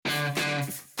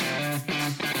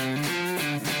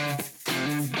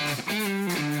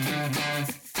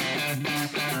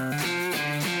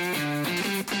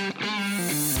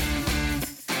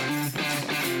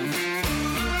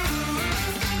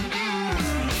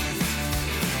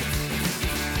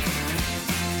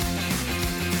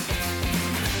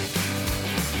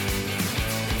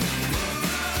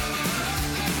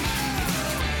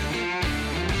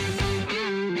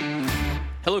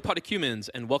Hello, Podocumens,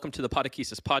 and welcome to the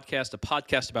Podokesis Podcast, a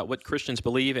podcast about what Christians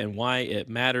believe and why it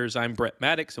matters. I'm Brett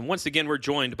Maddox, and once again, we're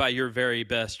joined by your very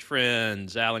best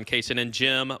friends, Alan Kaysen and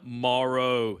Jim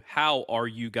Morrow. How are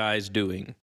you guys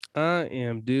doing? I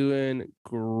am doing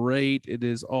great. It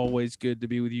is always good to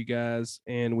be with you guys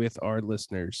and with our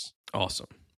listeners. Awesome.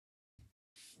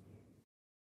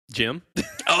 Jim?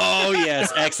 Oh,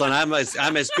 yes. Excellent. I'm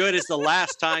as good as the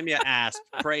last time you asked.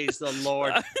 Praise the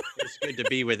Lord. It's good to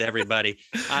be with everybody.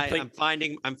 I'm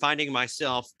finding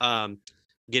myself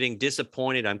getting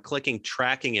disappointed. I'm clicking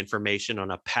tracking information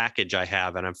on a package I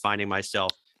have, and I'm finding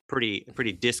myself pretty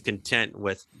discontent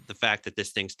with the fact that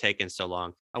this thing's taken so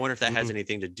long. I wonder if that has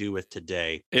anything to do with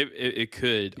today. It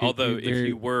could. Although if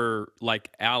you were like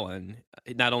Alan,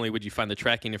 not only would you find the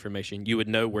tracking information, you would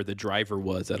know where the driver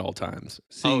was at all times.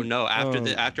 See, no,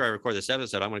 after I record this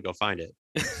episode, I'm going to go find it.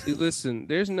 See, listen,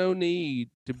 there's no need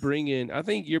to bring in, I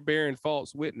think you're bearing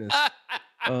false witness,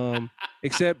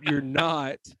 except you're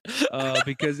not,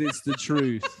 because it's the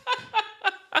truth.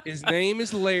 His name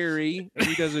is Larry, and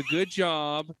he does a good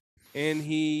job, and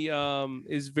he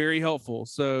is very helpful.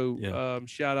 So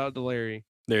shout out to Larry.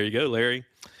 There you go, Larry.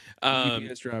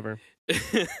 UPS driver.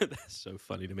 That's so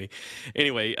funny to me.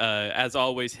 Anyway, as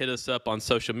always, hit us up on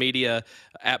social media.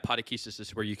 At Podokesis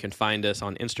is where you can find us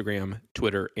on Instagram,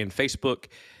 Twitter, and Facebook.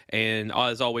 And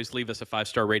as always, leave us a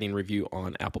 5-star rating review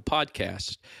on Apple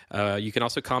Podcasts. You can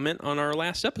also comment on our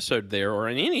last episode there or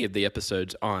in any of the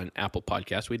episodes on Apple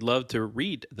Podcasts. We'd love to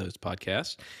read those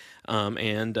podcasts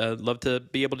and love to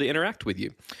be able to interact with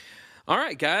you. All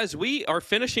right, guys, we are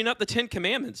finishing up the 10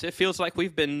 Commandments. It feels like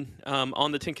we've been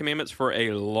on the 10 Commandments for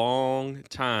a long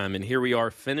time, and here we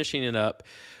are finishing it up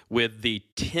with the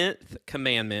 10th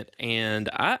commandment, and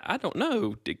I don't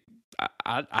know.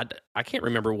 I can't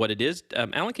remember what it is.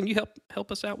 Alan, can you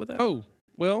help us out with that? Oh,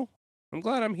 well, I'm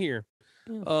glad I'm here.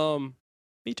 Me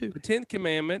too. The 10th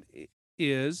commandment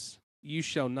is, you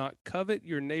shall not covet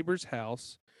your neighbor's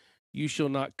house, you shall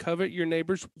not covet your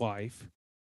neighbor's wife,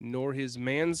 nor his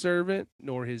manservant,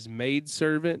 nor his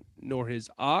maidservant, nor his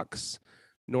ox,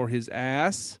 nor his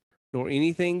ass, nor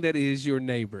anything that is your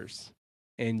neighbor's.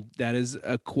 And that is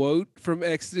a quote from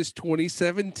Exodus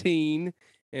 20:17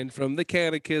 and from the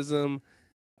Catechism.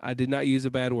 I did not use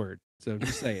a bad word, so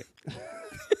just say it.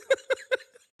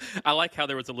 I like how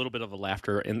there was a little bit of a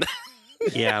laughter in that.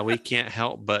 Yeah, we can't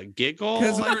help but giggle.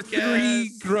 Because we're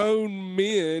three grown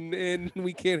men and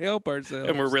we can't help ourselves.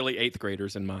 And we're really 8th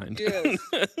graders in mind. Yes.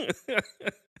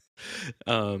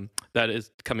 That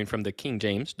is coming from the King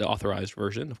James, the authorized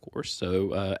version, of course.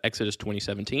 So Exodus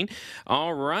 20:17.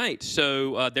 All right.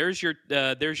 So there's your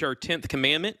 10th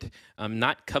commandment.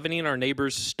 Not coveting our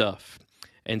neighbor's stuff.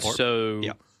 And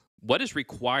what is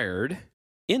required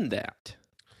in that?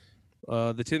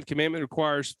 The 10th commandment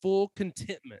requires full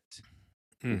contentment.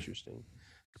 Interesting.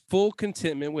 Full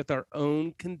contentment with our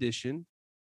own condition,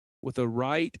 with a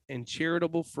right and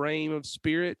charitable frame of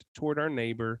spirit toward our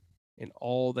neighbor and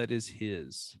all that is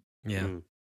his. Yeah.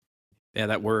 Yeah,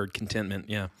 that word, contentment.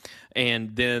 Yeah.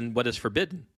 And then what is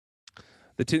forbidden?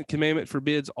 The 10th commandment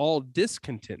forbids all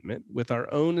discontentment with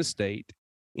our own estate,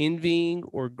 envying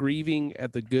or grieving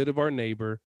at the good of our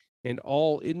neighbor, and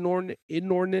all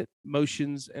inordinate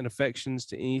motions and affections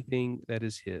to anything that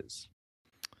is his.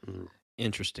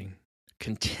 Interesting.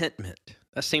 Contentment.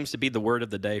 That seems to be the word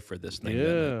of the day for this thing.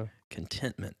 Yeah.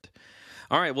 Contentment.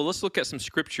 All right, well, let's look at some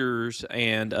scriptures.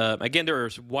 And again, there are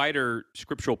wider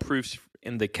scriptural proofs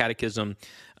in the Catechism,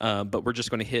 but we're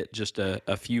just going to hit just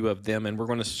a few of them. And we're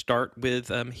going to start with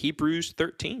Hebrews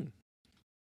 13.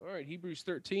 All right, Hebrews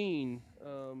 13,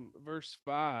 verse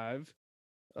 5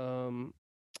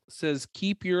 says,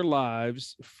 keep your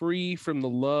lives free from the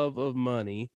love of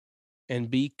money and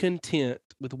be content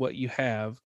with what you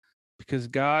have, because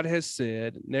God has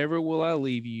said, never will I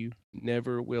leave you,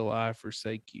 never will I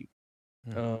forsake you.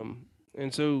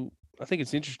 And so I think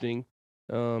it's interesting,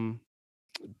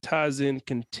 ties in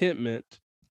contentment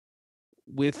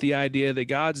with the idea that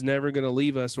God's never going to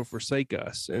leave us or forsake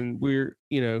us. And we're,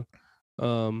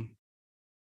 I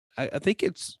think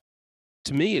it's,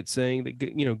 to me, it's saying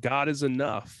that, God is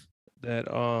enough, that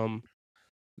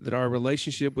that our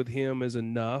relationship with him is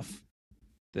enough,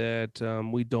 that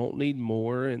we don't need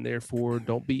more, and therefore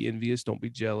don't be envious, don't be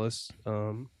jealous.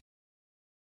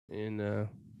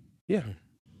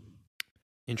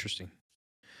 Interesting.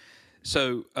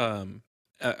 So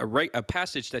a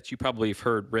passage that you probably have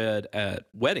heard read at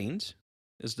weddings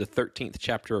is the 13th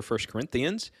chapter of 1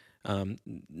 Corinthians,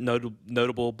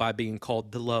 notable by being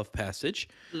called the love passage,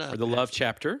 or the love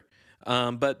chapter.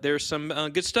 But there's some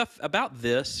good stuff about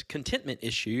this contentment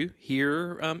issue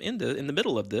here in the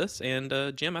middle of this.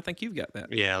 And Jim, I think you've got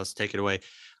that. Yeah, let's take it away.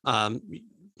 Um,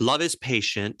 Love is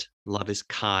patient. Love is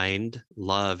kind.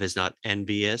 Love is not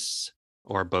envious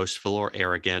or boastful or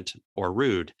arrogant or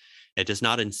rude. It does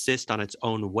not insist on its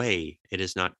own way. It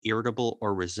is not irritable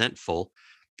or resentful.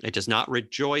 It does not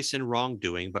rejoice in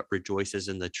wrongdoing, but rejoices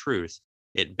in the truth.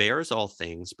 It bears all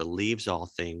things, believes all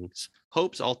things,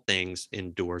 hopes all things,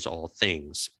 endures all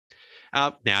things.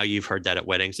 Now you've heard that at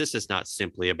weddings. This is not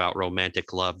simply about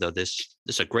romantic love, though. This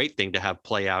is a great thing to have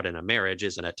play out in a marriage,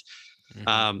 isn't it?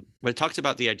 When it talks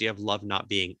about the idea of love not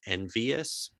being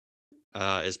envious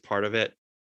as part of it,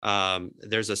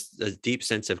 there's a deep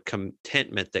sense of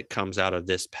contentment that comes out of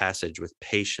this passage with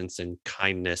patience and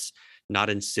kindness, not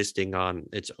insisting on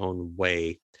its own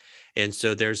way. And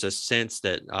so there's a sense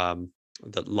that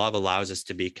that love allows us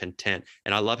to be content.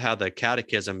 And I love how the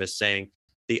Catechism is saying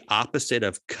the opposite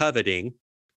of coveting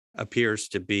appears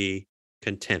to be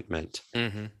contentment.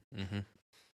 Mm-hmm. Mm-hmm.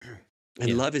 And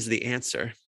Yeah. love is the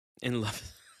answer. And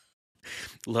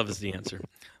love is the answer.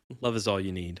 Love is all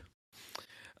you need.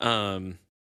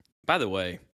 By the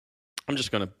way, I'm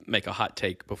just going to make a hot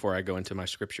take before I go into my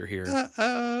scripture here.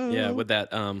 Uh-oh. Yeah, with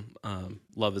that,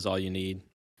 love is all you need.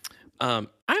 I'm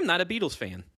not a Beatles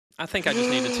fan. I think I just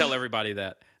need to tell everybody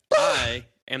that I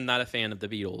am not a fan of the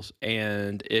Beatles.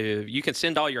 And if you can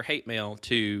send all your hate mail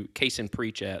to Case and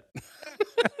Preach at.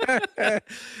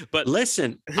 But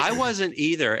listen, I wasn't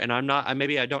either, and I'm not.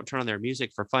 Maybe I don't turn on their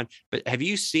music for fun. But have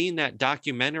you seen that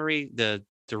documentary, the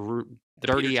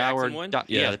 30-hour one?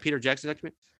 The Peter Jackson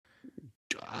documentary?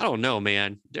 I don't know,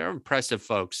 man. They're impressive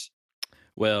folks.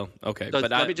 Well, okay, So but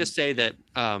let me just say that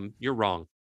you're wrong.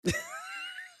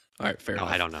 All right, fair enough.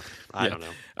 I don't know. I don't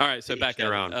know. All right, so back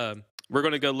their at own. it. We're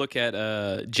going to go look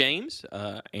at James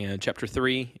and chapter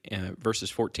 3,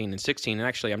 verses 14 and 16. And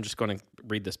actually, I'm just going to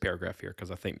read this paragraph here because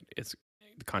I think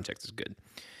the context is good.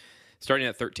 Starting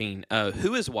at 13,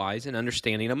 who is wise and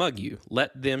understanding among you?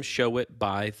 Let them show it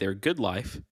by their good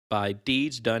life, by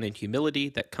deeds done in humility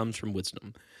that comes from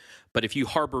wisdom. But if you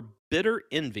harbor bitter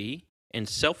envy and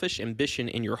selfish ambition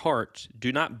in your hearts,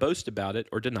 do not boast about it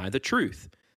or deny the truth.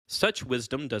 Such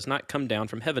wisdom does not come down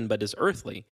from heaven, but is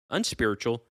earthly,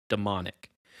 unspiritual, demonic.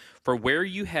 For where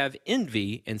you have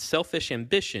envy and selfish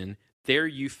ambition, there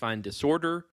you find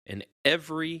disorder and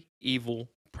every evil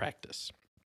practice.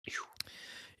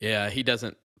 Yeah, he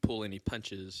doesn't pull any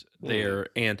punches there.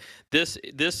 And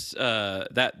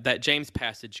that James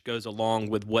passage goes along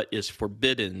with what is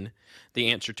forbidden, the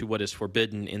answer to what is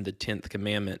forbidden in the 10th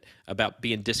commandment about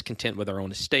being discontent with our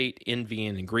own estate,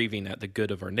 envying and grieving at the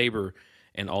good of our neighbor,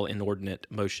 and all inordinate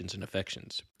motions and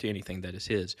affections to anything that is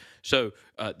his. So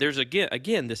there's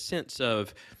again this sense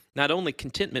of not only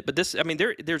contentment, but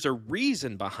there's a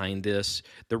reason behind this.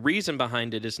 The reason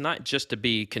behind it is not just to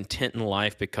be content in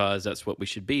life because that's what we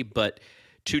should be, but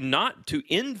to let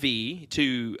envy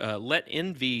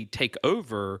take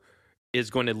over is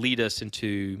going to lead us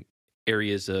into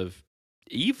areas of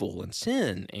evil and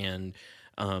sin and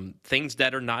things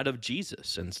that are not of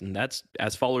Jesus. And that's,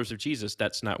 as followers of Jesus,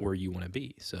 that's not where you want to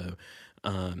be. So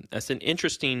that's an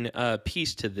interesting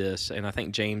piece to this. And I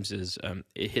think James is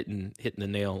hitting the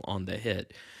nail on the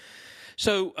head.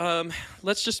 So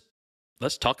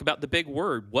let's talk about the big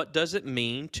word. What does it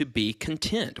mean to be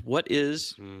content? What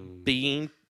is being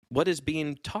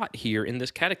taught here in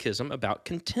this catechism about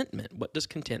contentment? What does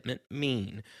contentment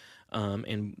mean?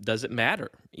 And does it matter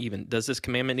even? Does this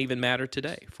commandment even matter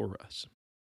today for us?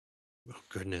 Oh,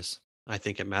 goodness. I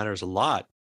think it matters a lot.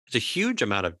 There's a huge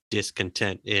amount of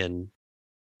discontent in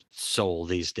soul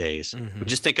these days. Mm-hmm.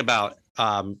 Just think about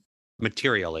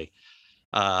materially.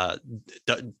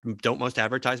 Don't most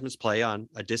advertisements play on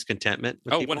a discontentment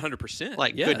with people? 100%.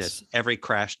 Like, yes. Goodness, every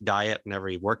crash diet and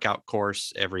every workout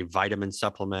course, every vitamin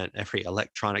supplement, every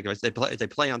electronic device, they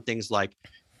play on things like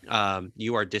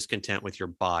you are discontent with your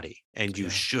body and you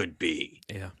should be.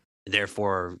 Yeah.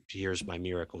 Therefore, here's my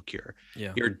miracle cure.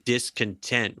 Yeah. You're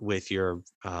discontent with your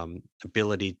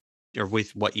ability or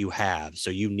with what you have.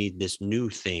 So you need this new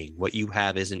thing. What you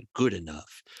have isn't good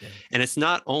enough. Yeah. And it's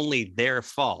not only their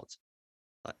fault.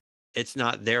 It's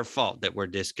not their fault that we're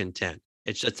discontent.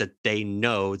 It's just that they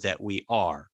know that we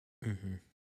are.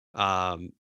 Mm-hmm.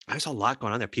 There's a lot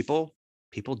going on there. People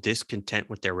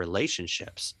discontent with their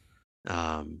relationships.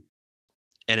 And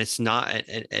it's not,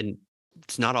 and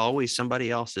it's not always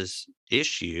somebody else's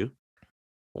issue.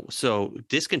 So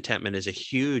discontentment is a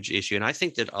huge issue. And I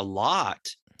think that a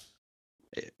lot,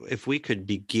 if we could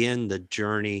begin the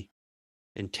journey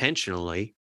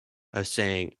intentionally of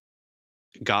saying,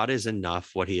 God is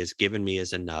enough, what he has given me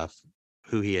is enough,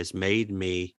 who he has made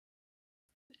me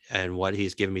and what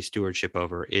he's given me stewardship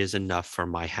over is enough for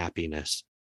my happiness.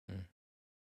 Mm.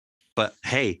 But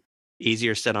hey,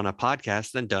 easier said on a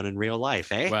podcast than done in real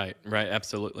life, eh? Right, right,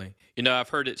 absolutely. I've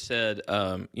heard it said,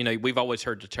 we've always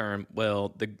heard the term,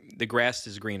 well, the grass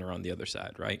is greener on the other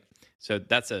side, right? So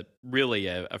that's really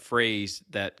a phrase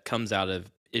that comes out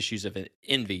of issues of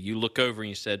envy. You look over and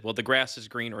you said, well, the grass is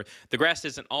green, or the grass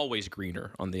isn't always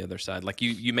greener on the other side. Like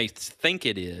you may think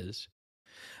it is.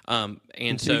 And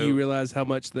Until so you realize how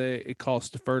much it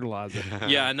costs to fertilize it.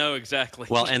 yeah, I know exactly.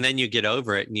 Well, and then you get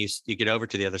over it, and you get over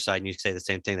to the other side, and you say the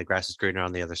same thing: the grass is greener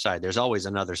on the other side. There's always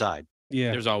another side.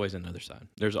 Yeah. There's always another side.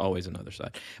 There's always another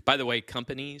side. By the way,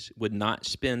 companies would not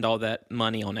spend all that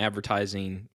money on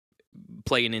advertising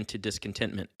playing into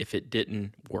discontentment if it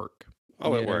didn't work.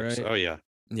 Oh, it Yeah, works. right. Oh, yeah.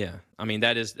 Yeah.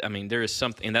 There is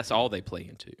something, and that's all they play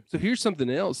into. So here's something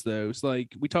else, though. It's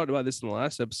like we talked about this in the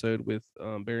last episode with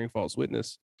bearing false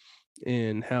witness,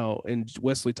 and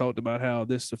Wesley talked about how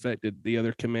this affected the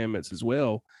other commandments as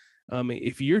well.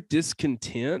 If you're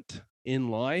discontent in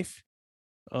life,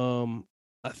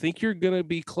 I think you're going to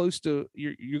be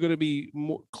you're going to be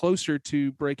closer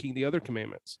to breaking the other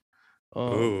commandments.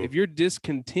 If you're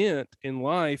discontent in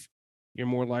life, you're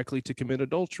more likely to commit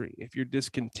adultery. If you're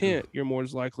discontent, you're more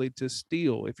likely to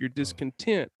steal. If you're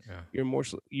discontent, you're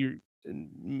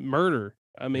murder.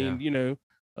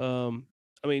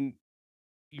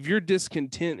 If you're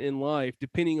discontent in life,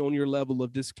 depending on your level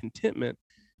of discontentment,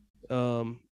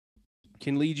 can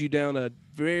lead you down a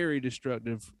very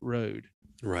destructive road.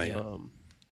 Right.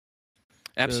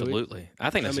 Absolutely. I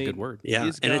think that's a good word.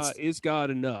 Yeah. Is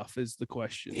God enough is the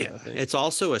question. Yeah. I think. It's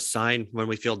also a sign when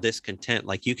we feel discontent.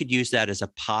 Like you could use that as a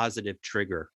positive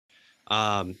trigger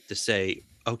to say,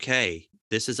 okay,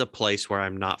 this is a place where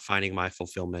I'm not finding my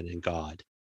fulfillment in God.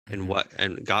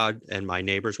 And God and my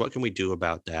neighbors, what can we do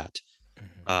about that?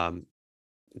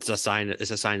 It's a sign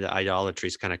that idolatry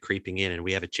is kind of creeping in, and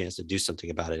we have a chance to do something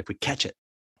about it if we catch it.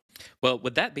 Well,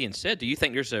 with that being said, do you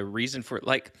think there's a reason for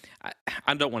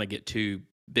I don't want to get too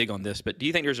big on this, but do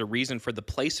you think there's a reason for the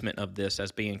placement of this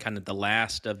as being kind of the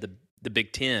last of the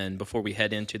Big Ten before we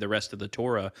head into the rest of the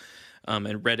Torah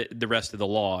and read the rest of the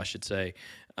law, I should say,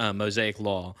 Mosaic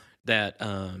law, that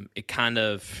it kind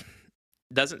of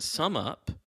doesn't sum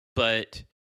up, but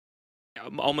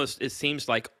almost it seems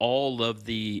like all of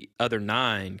the other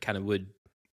 9 kind of would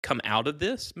come out of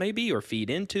this maybe, or feed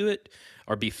into it,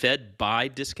 or be fed by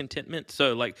discontentment.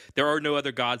 So like, there are no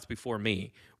other gods before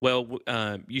me. Well,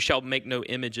 you shall make no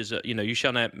images, you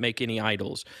shall not make any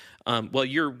idols. Well,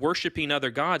 you're worshiping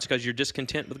other gods because you're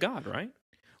discontent with God, right?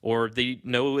 Or the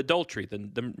no adultery,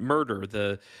 the murder,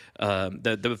 the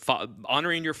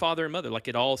honoring your father and mother. Like,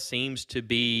 it all seems to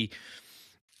be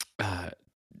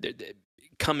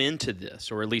come into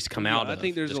this, or at least come out. I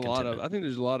think there's a lot of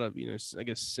I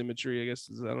guess symmetry. I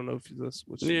don't know if that's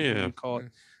what you call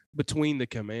it, between the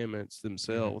commandments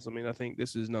themselves. I mean, I think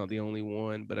this is not the only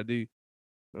one, but I do.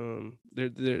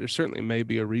 There certainly may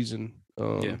be a reason.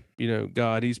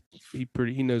 God,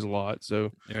 he knows a lot.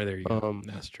 So there you go.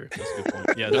 That's true. That's a good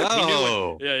point. Yeah, he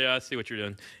knew I see what you're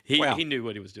doing. He knew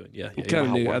what he was doing. Yeah, he kind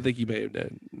of knew. I think he may have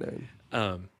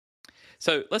known.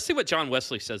 So let's see what John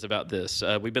Wesley says about this.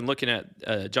 We've been looking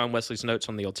at John Wesley's notes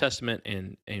on the Old Testament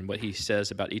and what he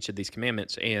says about each of these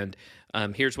commandments. And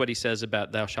here's what he says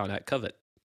about thou shalt not covet.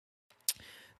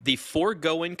 The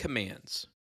foregoing commands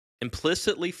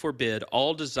implicitly forbid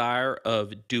all desire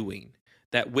of doing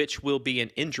that which will be an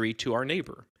injury to our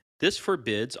neighbor. This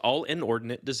forbids all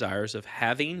inordinate desires of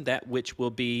having that which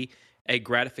will be a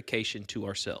gratification to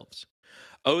ourselves.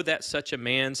 Oh, that such a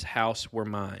man's house were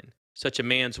mine. Such a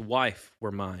man's wife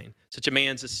were mine. Such a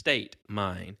man's estate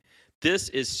mine. This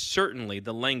is certainly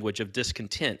the language of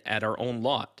discontent at our own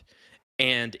lot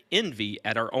and envy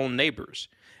at our own neighbors.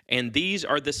 And these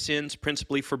are the sins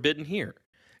principally forbidden here.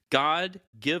 God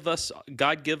give us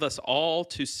all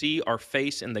to see our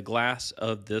face in the glass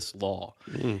of this law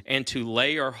and to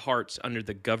lay our hearts under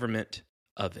the government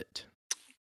of it.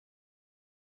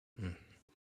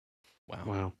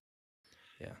 Wow.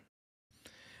 Yeah.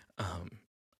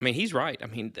 I mean, he's right. I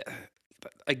mean,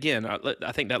 again,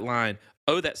 I think that line,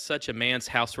 oh, that such a man's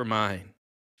house were mine,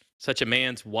 such a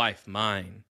man's wife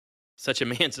mine, such a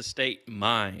man's estate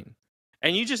mine.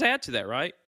 And you just add to that,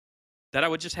 right? That I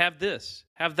would just have this,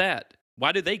 have that.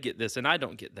 Why do they get this and I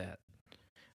don't get that?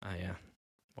 Yeah.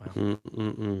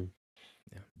 Wow.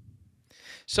 Yeah.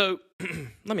 So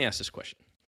let me ask this question.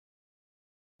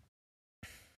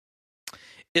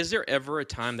 Is there ever a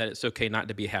time that it's okay not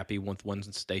to be happy with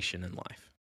one's station in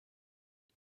life?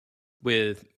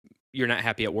 With you're not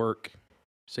happy at work,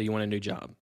 so you want a new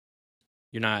job.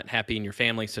 You're not happy in your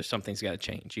family, so something's got to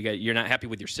change. You're not happy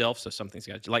with yourself, so something's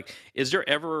got to, like, is there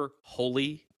ever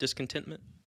holy discontentment?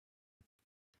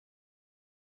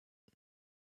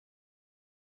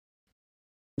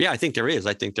 Yeah, I think there is.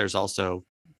 I think there's also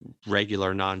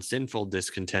regular non-sinful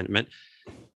discontentment.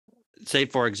 Say,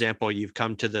 for example, you've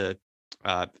come to the,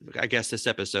 I guess this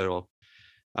episode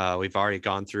will, we've already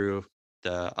gone through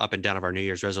the up and down of our New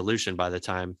Year's resolution by the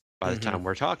time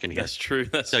we're talking here. That's true.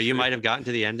 That's So you true. might have gotten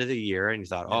to the end of the year and you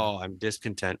thought, Yeah. oh, I'm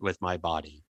discontent with my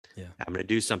body. Yeah. I'm going to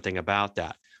do something about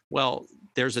that. Well,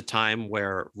 there's a time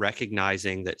where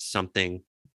recognizing that something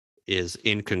is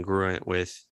incongruent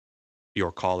with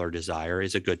your call or desire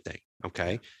is a good thing.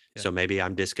 Okay. Yeah. So maybe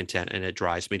I'm discontent and it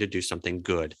drives me to do something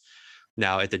good.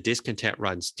 Now, if the discontent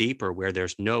runs deeper, where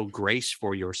there's no grace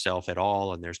for yourself at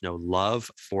all, and there's no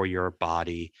love for your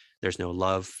body, there's no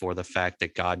love for the fact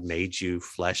that God made you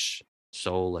flesh,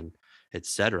 soul, and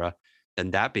etc.,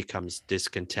 then that becomes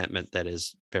discontentment that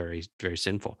is very, very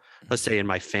sinful. Let's say in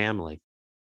my family,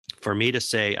 for me to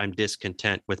say I'm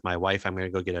discontent with my wife, I'm going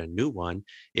to go get a new one,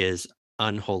 is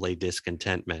unholy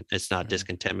discontentment. It's not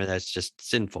discontentment, that's just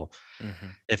sinful.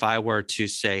 If I were to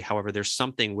say, however, there's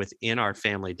something within our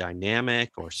family dynamic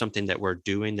or something that we're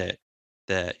doing that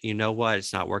you know what,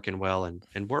 it's not working well,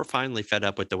 and we're finally fed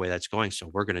up with the way that's going, so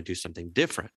we're going to do something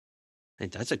different. I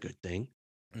think that's a good thing.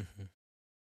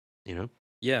 You know,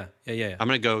 Yeah. I'm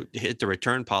going to go hit the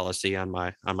return policy on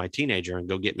my teenager and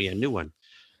go get me a new one.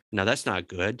 Now that's not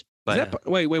good. But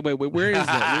wait. Where is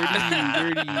that?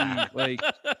 Where do you like?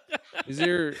 Is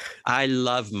there? I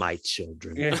love my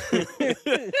children.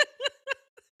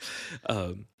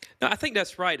 No, I think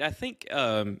that's right. I think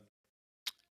the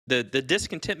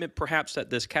discontentment, perhaps, that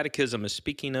this catechism is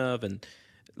speaking of and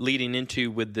leading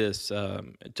into with this,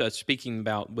 speaking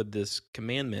about with this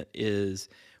commandment, is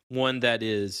one that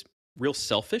is real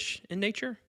selfish in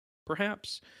nature,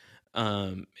 perhaps.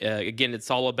 Again,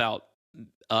 it's all about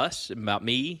us, about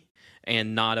me,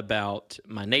 and not about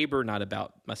my neighbor, not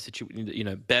about my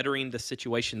situation, bettering the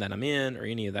situation that I'm in or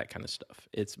any of that kind of stuff.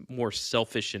 It's more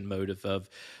selfish in motive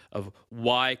of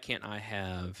why can't I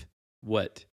have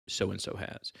what so and so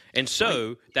has? And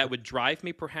so that would drive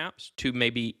me perhaps to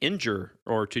maybe injure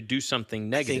or to do something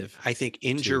negative. I think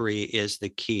injury is the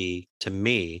key to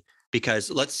me, because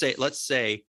let's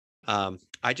say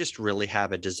I just really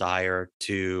have a desire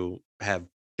to have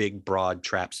big, broad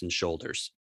traps and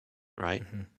shoulders, right?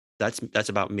 That's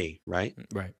about me, right?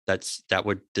 Right. That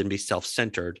would then be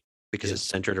self-centered because it's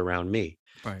centered around me.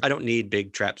 Right. I don't need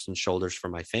big traps and shoulders for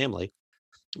my family,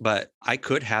 but I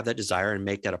could have that desire and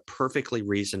make that a perfectly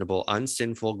reasonable,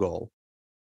 unsinful goal,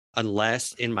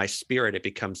 unless in my spirit it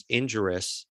becomes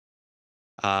injurious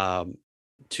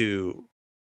to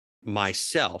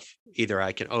myself. Either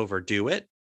I can overdo it,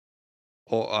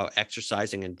 or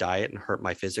exercising and diet and hurt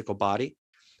my physical body.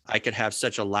 I could have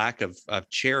such a lack of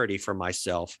charity for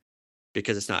myself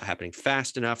because it's not happening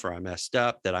fast enough, or I messed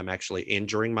up, that I'm actually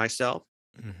injuring myself.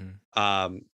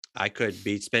 I could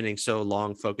be spending so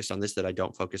long focused on this that I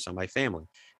don't focus on my family.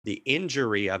 The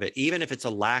injury of it, even if it's a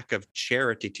lack of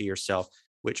charity to yourself,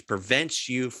 which prevents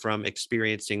you from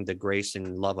experiencing the grace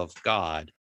and love of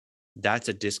God, that's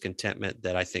a discontentment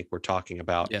that I think we're talking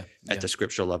about at the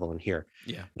scriptural level in here.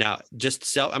 Yeah. Now,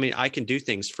 I can do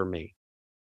things for me.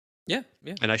 Yeah.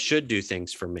 And I should do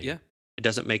things for me. Yeah. It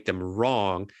doesn't make them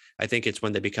wrong. I think it's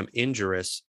when they become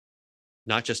injurious,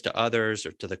 not just to others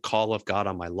or to the call of God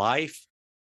on my life,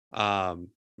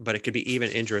 but it could be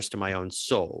even injurious to my own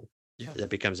soul. Yeah. That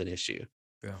becomes an issue.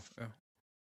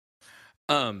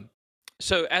 Yeah.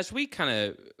 So as we kind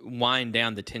of wind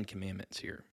down the 10 Commandments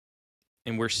here,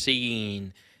 and we're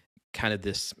seeing kind of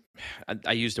this,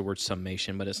 I use the word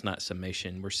summation, but it's not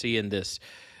summation. We're seeing this,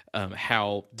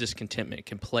 how discontentment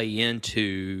can play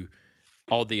into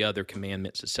all the other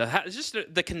commandments. So just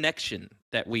the connection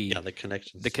that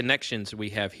the connections we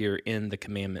have here in the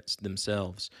commandments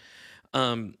themselves.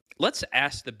 Let's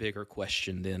ask the bigger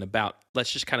question then about,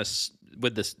 let's just kind of,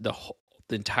 with this, the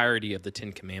entirety of the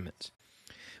 10 Commandments.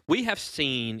 We have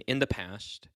seen in the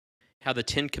past how the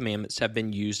 10 Commandments have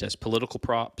been used as political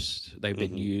props. They've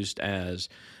been used as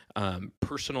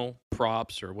personal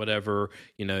props or whatever.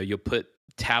 You'll put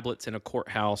tablets in a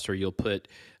courthouse, or you'll put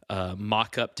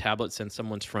mock-up tablets in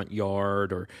someone's front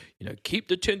yard, or keep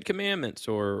the 10 Commandments,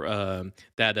 or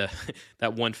that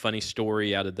one funny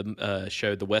story out of the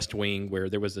show The West Wing, where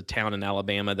there was a town in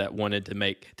Alabama that wanted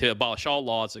to abolish all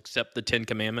laws except the 10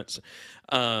 Commandments.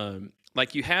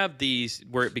 Like, you have these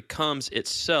where it becomes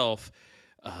itself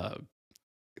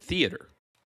theater,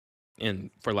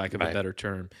 for lack of a better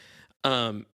term.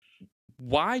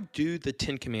 Why do the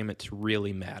 10 Commandments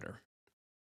really matter?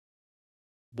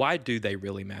 why do they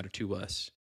really matter to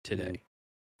us Mm. today?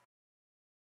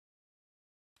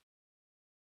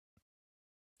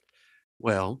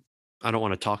 Well, I don't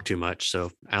want to talk too much.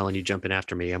 So, Alan, you jump in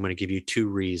after me. I'm going to give you two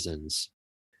reasons.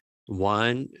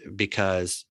 One,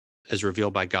 because as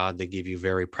revealed by God, they give you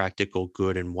very practical,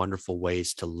 good, and wonderful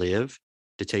ways to live,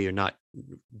 to tell you not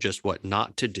just what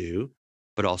not to do,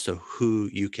 but also who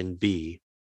you can be.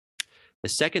 The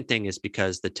second thing is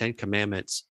because the Ten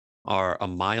Commandments are a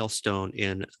milestone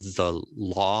in the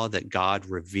law that God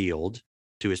revealed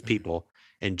to his Mhm. people,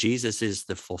 and Jesus is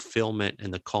the fulfillment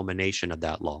and the culmination of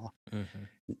that law. Mhm.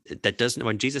 That doesn't,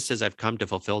 when Jesus says, I've come to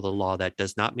fulfill the law, that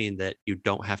does not mean that you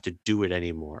don't have to do it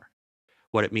anymore.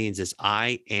 What it means is,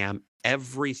 I am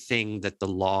everything that the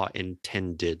law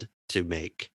intended to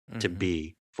make, to Mhm.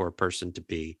 be, for a person to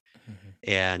be. Mhm.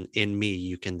 And in me,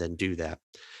 you can then do that.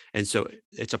 And so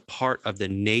it's a part of the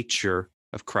nature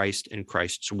of Christ and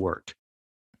Christ's work.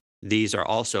 These are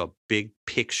also a big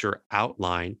picture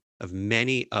outline of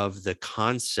many of the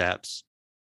concepts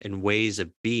and ways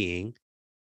of being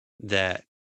that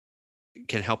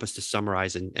can help us to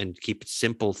summarize and keep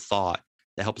simple thought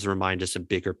that helps remind us of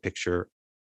bigger picture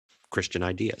Christian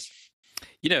ideas.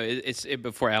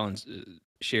 Before Alan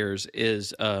shares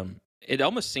is it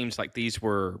almost seems like these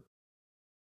were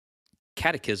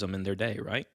catechism in their day,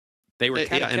 right? They were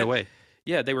Yeah, in a way.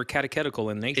 yeah, they were catechetical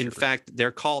in In nature. fact,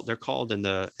 they're called in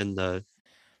the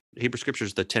Hebrew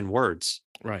scriptures the 10 words,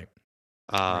 Right.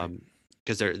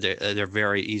 because they're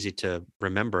very easy to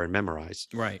remember and memorize.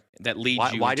 Right. That leads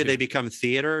Why you why do into they become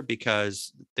theater?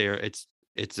 Because it's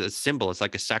a symbol. It's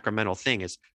like a sacramental thing.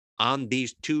 It's on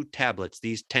these two tablets,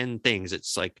 these 10 things.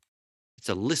 It's like it's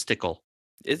a listicle.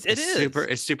 it is.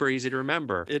 It's super easy to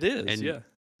remember. It is, And yeah.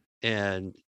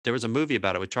 and there was a movie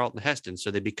about it with Charlton Heston. So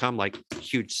they become like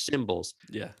huge symbols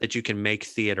Yeah. that you can make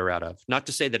theater out of. Not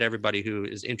to say that everybody who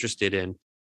is interested in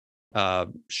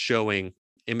showing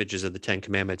images of the Ten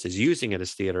Commandments is using it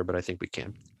as theater, but I think we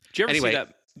can. Anyway,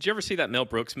 Did you ever see that Mel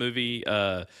Brooks movie,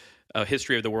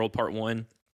 History of the World Part 1?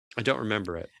 I don't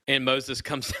remember it. And Moses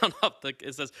comes down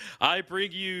it says, I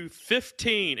bring you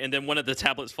 15. And then one of the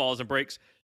tablets falls and breaks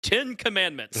 10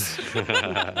 commandments.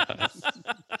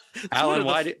 Alan,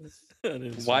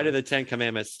 That why do the Ten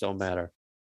Commandments still matter?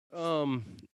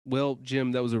 Well,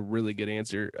 Jim, that was a really good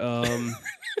answer.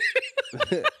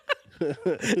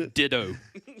 Ditto.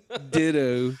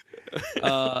 Ditto.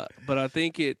 But I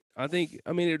think it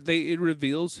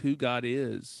reveals who God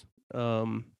is.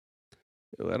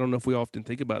 I don't know if we often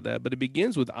think about that, but it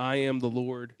begins with I am the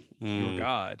Lord your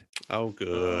God. Oh,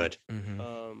 good.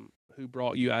 Who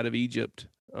brought you out of Egypt,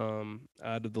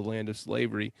 out of the land of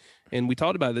slavery. And we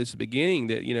talked about this at the beginning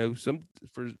that,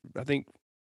 I think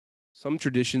some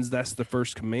traditions, that's the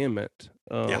first commandment.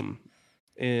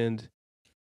 And,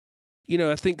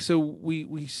 I think so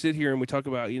we sit here and we talk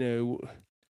about,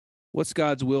 what's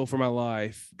God's will for my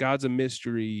life? God's a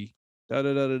mystery, da,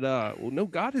 da, da, da, da. Well, no,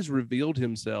 God has revealed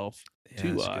himself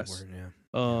to that's us. a good word,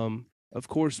 yeah. Of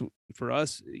course, for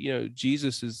us,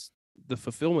 Jesus is the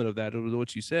fulfillment of that, of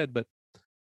what you said. But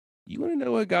you want to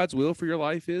know what God's will for your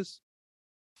life is?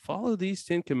 Follow these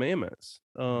 10 commandments.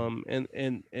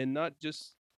 And not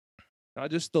just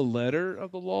the letter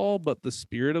of the law, but the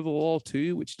spirit of the law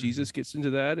too, which Jesus gets into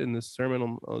that in the Sermon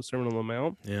on the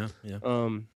Mount. Yeah, yeah.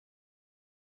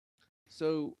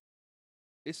 So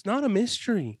it's not a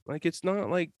mystery. Like, it's not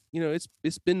like,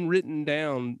 it's been written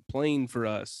down plain for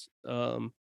us.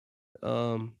 And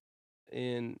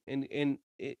it,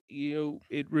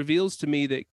 it reveals to me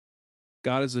that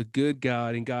God is a good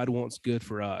God and God wants good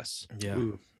for us. Yeah.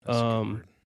 That's a good word.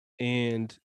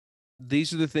 And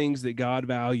these are the things that God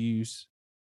values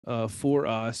for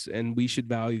us, and we should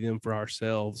value them for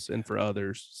ourselves and for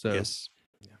others. So Yes.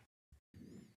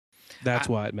 that's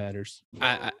why it matters.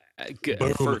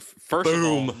 First of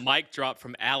all, mic drop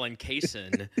from Alan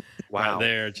Kaysen. Wow. Right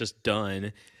there, just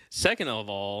done. Second of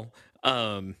all,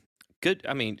 good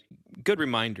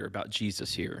reminder about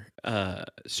Jesus here.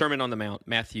 Sermon on the Mount,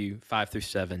 Matthew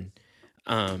 5-7.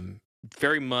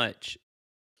 Very much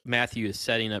Matthew is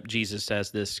setting up Jesus as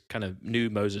this kind of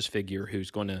new Moses figure who's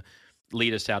going to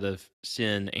lead us out of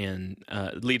sin and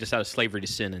lead us out of slavery to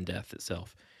sin and death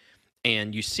itself.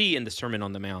 And you see in the Sermon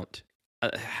on the Mount,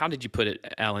 how did you put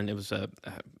it, Alan? It was a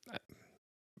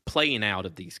playing out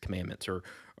of these commandments, or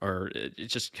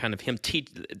it's just kind of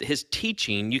his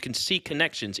teaching. You can see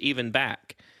connections even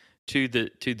back to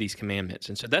these commandments,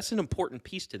 and so that's an important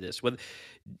piece to this. With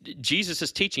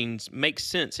Jesus's teachings make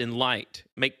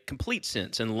complete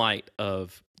sense in light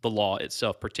of the law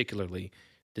itself, particularly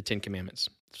the 10 Commandments.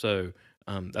 So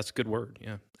that's a good word.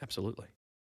 Yeah, absolutely.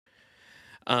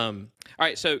 All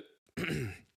right, so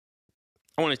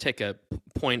I I want to take a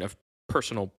point of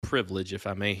personal privilege, if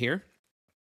I may, here,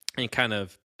 and kind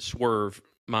of swerve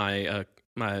my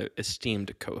my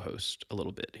esteemed co-host a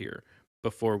little bit here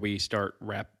before we start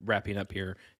wrapping up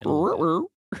here in a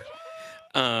little bit.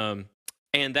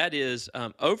 And that is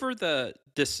over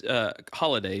this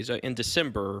holidays in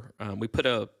December, we put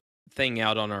a thing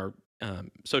out on our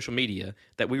social media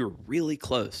that we were really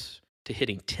close to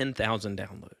hitting 10,000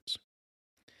 downloads.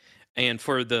 And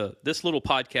for this little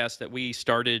podcast that we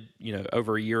started,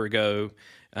 over a year ago,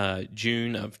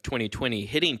 June of 2020,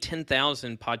 hitting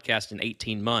 10,000 podcasts in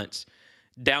 18 months,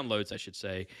 downloads, I should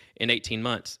say, in 18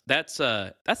 months. That's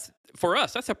for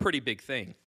us. That's a pretty big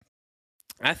thing.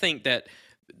 I think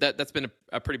that's been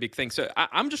a pretty big thing. So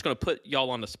I'm just going to put y'all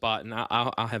on the spot, and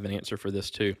I'll have an answer for this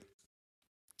too.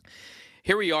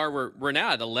 Here we are. We're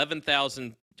now at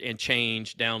 11,000 and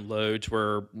change downloads.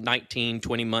 We're 19,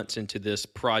 20 months into this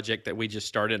project that we just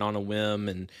started on a whim,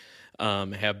 and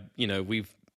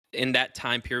we've in that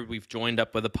time period we've joined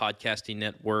up with a podcasting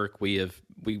network.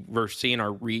 We're seeing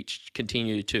our reach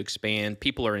continue to expand.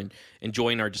 People are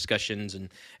enjoying our discussions and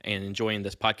enjoying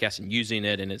this podcast and using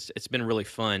it, and it's been really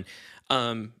fun. So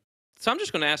I'm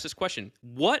just going to ask this question.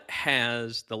 What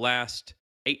has the last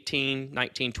 18,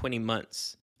 19, 20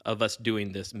 months of us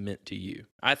doing this meant to you?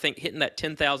 I think hitting that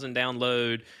 10,000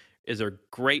 download is a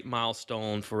great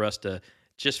milestone for us to,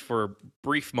 just for a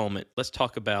brief moment, let's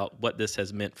talk about what this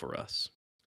has meant for us.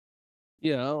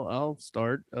 Yeah, I'll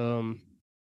start.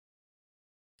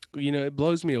 It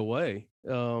blows me away.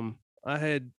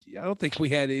 I don't think we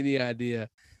had any idea.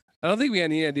 I don't think we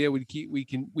had any idea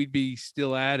we'd be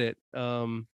still at it.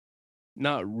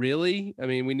 Not really. I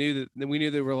mean, we knew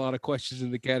there were a lot of questions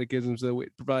in the catechism, so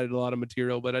it provided a lot of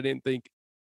material, but I didn't think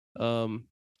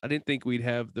we'd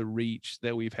have the reach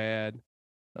that we've had.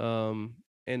 And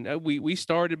we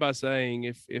started by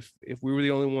saying if we were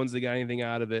the only ones that got anything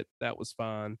out of it, that was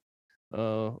fine.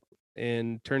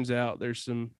 And turns out there's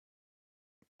some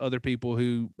other people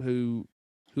who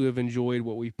have enjoyed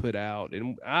what we've put out,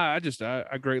 and I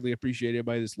greatly appreciate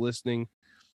everybody that's listening.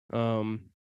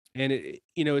 And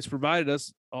it's provided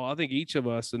us, I think each of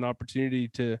us, an opportunity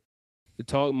to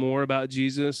talk more about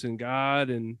Jesus and God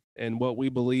and what we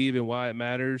believe and why it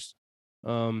matters.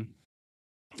 But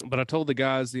I told the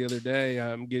guys the other day,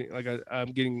 I'm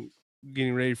getting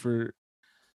ready for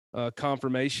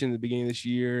confirmation at the beginning of this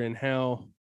year, and how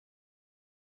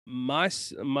my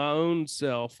own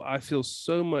self, I feel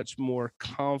so much more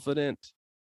confident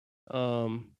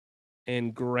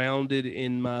and grounded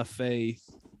in my faith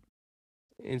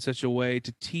in such a way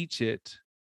to teach it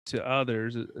to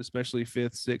others, especially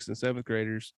 5th, 6th, and 7th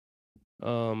graders,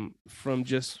 from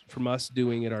us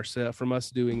doing it ourselves, from us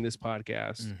doing this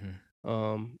podcast.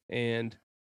 Mm-hmm. And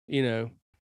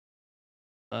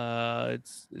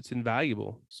it's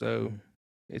invaluable. So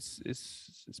it's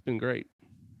been great.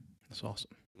 That's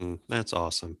awesome. That's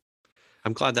awesome.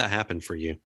 I'm glad that happened for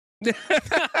you.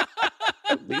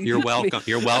 You're welcome.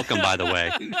 You're welcome, by the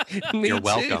way. You're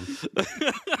welcome.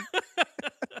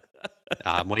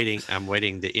 I'm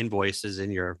waiting. The invoices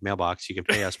in your mailbox. You can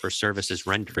pay us for services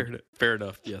rendered. Fair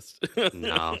enough. Yes.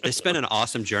 No, it's been an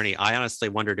awesome journey. I honestly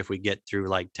wondered if we get through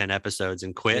like 10 episodes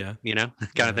and quit,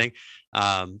 kind of thing.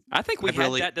 I think we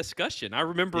had that discussion. I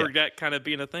remember that kind of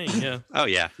being a thing. Yeah. Oh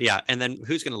yeah. Yeah. And then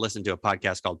who's going to listen to a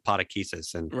podcast called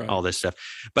Podakesis and all this stuff?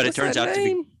 But What's it turns out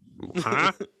name? to be,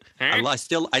 huh? I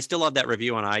still love that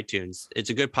review on iTunes.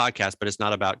 It's a good podcast, but it's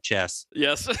not about chess.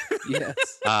 Yes. Yes.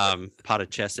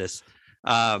 Podakesis.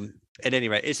 At any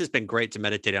rate, it's just been great to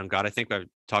meditate on God. I think I've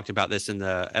talked about this in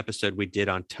the episode we did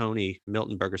on Tony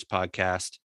Miltenberger's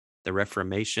podcast, the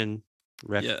Reclamation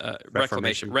podcast.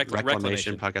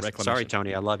 Sorry,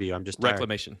 Tony, I love you. I'm just tired.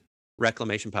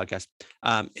 Reclamation podcast.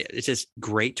 It's just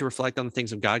great to reflect on the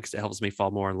things of God because it helps me fall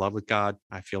more in love with God.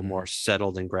 I feel more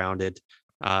settled and grounded.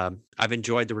 I've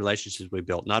enjoyed the relationships we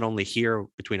built, not only here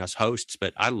between us hosts,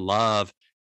 but I love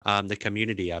the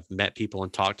community. I've met people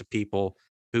and talked to people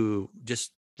who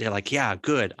they're like, yeah,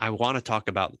 good. I want to talk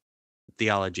about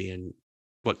theology and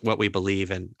what we believe.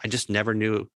 And I just never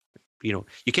knew, you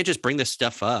can't just bring this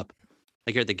stuff up.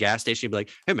 Like you're at the gas station, you'd be like,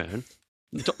 hey man,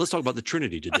 let's talk about the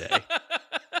Trinity today.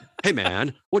 Hey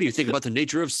man, what do you think about the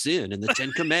nature of sin and the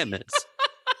 10 Commandments?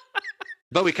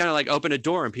 But we kind of like open a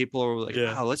door and people are like,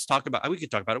 oh, we could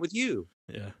talk about it with you.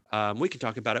 Yeah. We can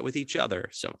talk about it with each other.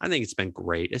 So I think it's been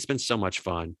great. It's been so much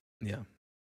fun. Yeah.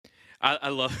 I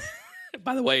love,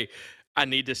 by the way, I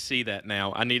need to see that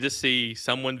now. I need to see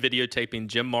someone videotaping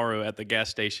Jim Morrow at the gas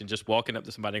station, just walking up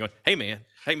to somebody and going, hey man,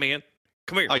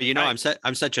 come here. Oh, I'm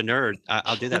such a nerd.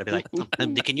 I'll do that. I'll be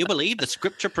like, can you believe the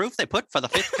scripture proof they put for the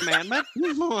 5th commandment?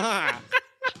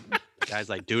 The guy's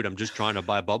like, dude, I'm just trying to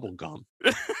buy bubble gum.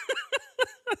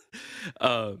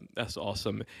 That's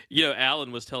awesome.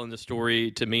 Alan was telling the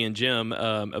story to me and Jim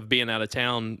of being out of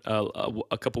town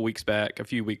a couple weeks back,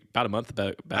 about a month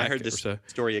back. I heard or this so.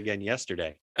 story again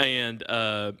yesterday. And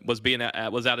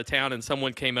was out of town, and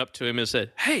someone came up to him and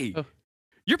said, "Hey,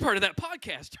 you're part of that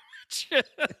podcast."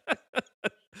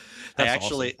 I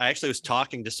actually was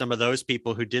talking to some of those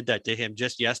people who did that to him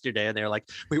just yesterday, and they're like,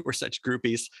 "We were such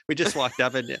groupies. We just walked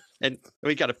up and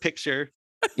we got a picture."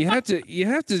 You have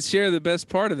to share the best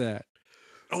part of that.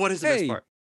 Oh, what is the best part?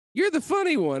 You're the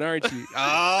funny one, aren't you?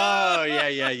 Oh,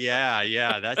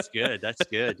 yeah. That's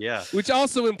good. Yeah. Which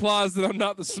also implies that I'm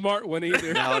not the smart one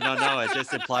either. No. It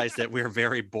just implies that we're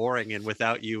very boring, and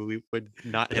without you, we would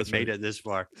not have made it this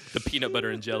far. The peanut butter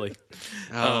and jelly.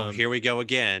 Oh, here we go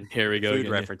again. Here we go. Food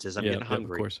references. I'm getting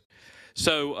hungry. Of course.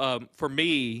 So for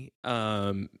me,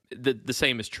 the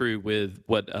same is true with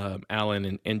what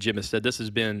Alan and Jim has said. This has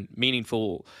been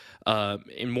meaningful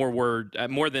in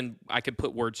more than I could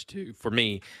put words to for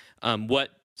me. What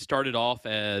started off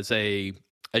as a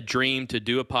dream to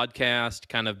do a podcast,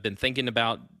 kind of been thinking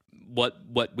about what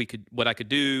I could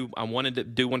do. I wanted to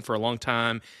do one for a long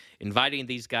time. Inviting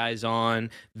these guys on,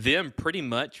 them pretty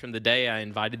much from the day I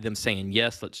invited them saying,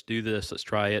 yes, let's do this, let's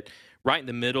try it. Right in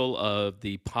the middle of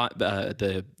the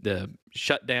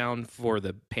shutdown for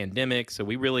the pandemic, so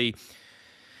we were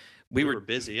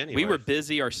busy anyway. We were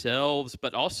busy ourselves,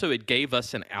 but also it gave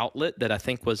us an outlet that I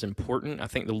think was important. I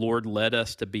think the Lord led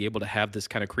us to be able to have this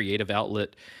kind of creative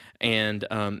outlet, and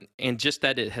just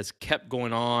that it has kept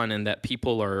going on, and that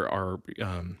people are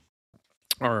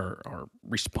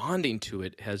responding to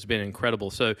it has been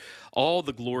incredible. So all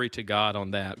the glory to God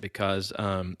on that, because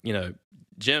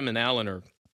Jim and Alan are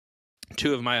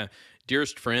two of my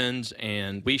dearest friends,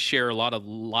 and we share a lot of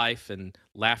life and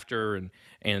laughter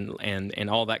and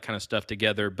all that kind of stuff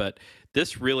together. But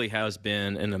this really has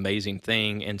been an amazing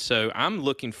thing, and so I'm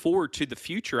looking forward to the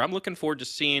future. I'm looking forward to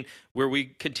seeing where we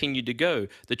continue to go.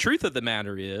 The truth of the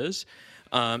matter is,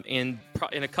 in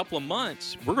a couple of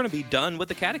months, we're going to be done with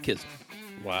the catechism.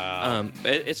 Wow.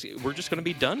 We're just going to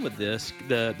be done with this,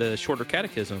 the shorter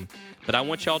catechism. But I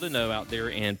want y'all to know out there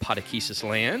in Potokesis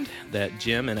land that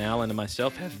Jim and Alan and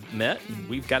myself have met, and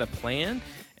we've got a plan,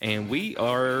 and we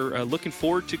are looking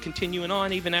forward to continuing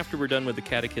on even after we're done with the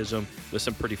catechism with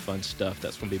some pretty fun stuff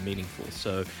that's going to be meaningful.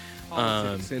 So,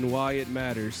 politics and why it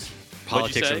matters.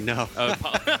 Politics and no.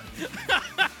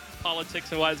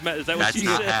 Politics and why it matters. Is that what you said?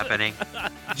 That's not happening.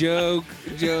 Joke.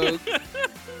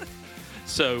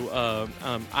 So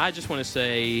I just want to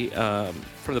say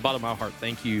from the bottom of my heart,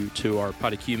 thank you to our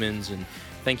Potocumans, and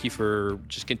thank you for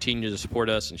just continuing to support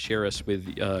us and share us with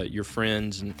your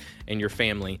friends and your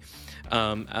family.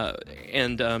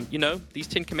 These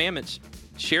 10 Commandments,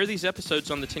 share these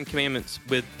episodes on the 10 Commandments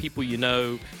with people you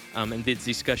know, and these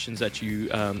discussions that you,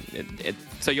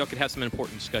 so y'all could have some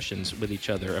important discussions with each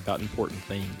other about important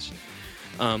things.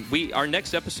 Our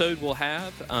next episode we're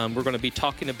going to be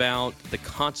talking about the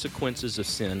consequences of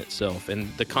sin itself and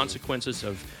the consequences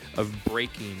of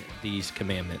breaking these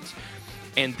commandments.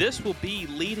 And this will be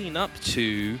leading up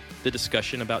to the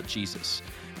discussion about Jesus.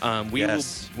 We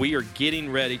are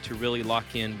getting ready to really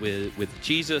lock in with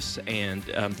Jesus and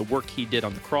the work he did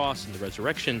on the cross and the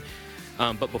resurrection.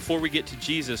 But before we get to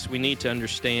Jesus, we need to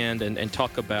understand and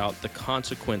talk about the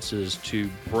consequences to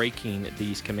breaking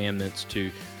these commandments, to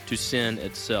sin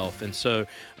itself. And so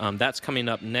that's coming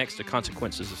up next, the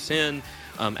consequences of sin.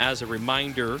 As a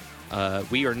reminder,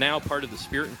 we are now part of the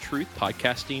Spirit and Truth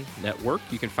podcasting network.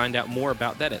 You can find out more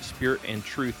about that at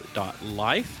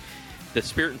spiritandtruth.life. The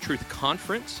Spirit and Truth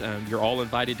Conference, you're all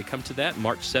invited to come to that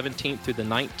March 17th through the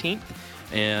 19th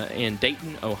in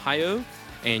Dayton, Ohio.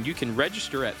 And you can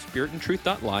register at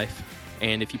spiritandtruth.life.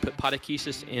 And if you put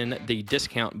Potokesis in the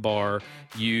discount bar,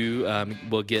 you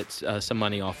will get some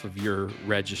money off of your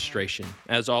registration.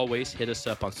 As always, hit us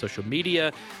up on social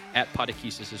media. At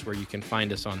Potokesis is where you can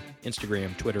find us on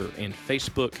Instagram, Twitter, and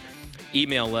Facebook.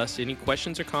 Email us any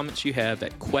questions or comments you have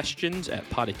at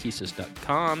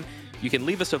questions@potokesis.com. You can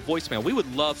leave us a voicemail. We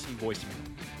would love some voicemail.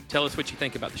 Tell us what you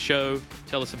think about the show.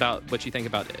 Tell us about what you think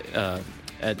about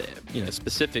a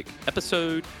specific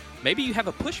episode. Maybe you have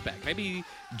a pushback. Maybe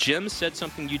Jim said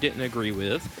something you didn't agree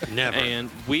with. Never. And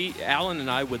Alan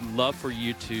and I would love for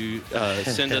you to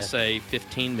send us a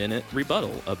 15-minute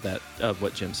rebuttal of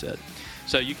what Jim said.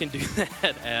 So you can do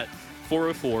that at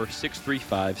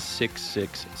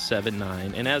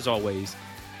 404-635-6679. And as always,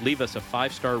 leave us a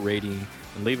 5-star rating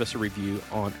and leave us a review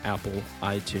on Apple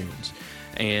iTunes.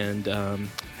 And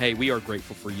hey, we are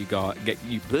grateful for you, God.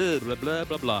 Blah blah blah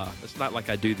blah blah. It's not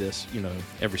like I do this,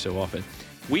 every so often.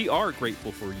 We are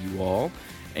grateful for you all,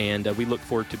 And we look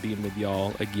forward to being with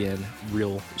y'all again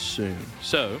real soon.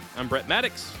 So I'm Brett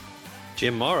Maddox.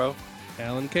 Jim Morrow.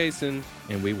 Alan Kaysen.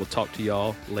 And we will talk to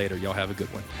y'all later. Y'all have a good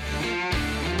one.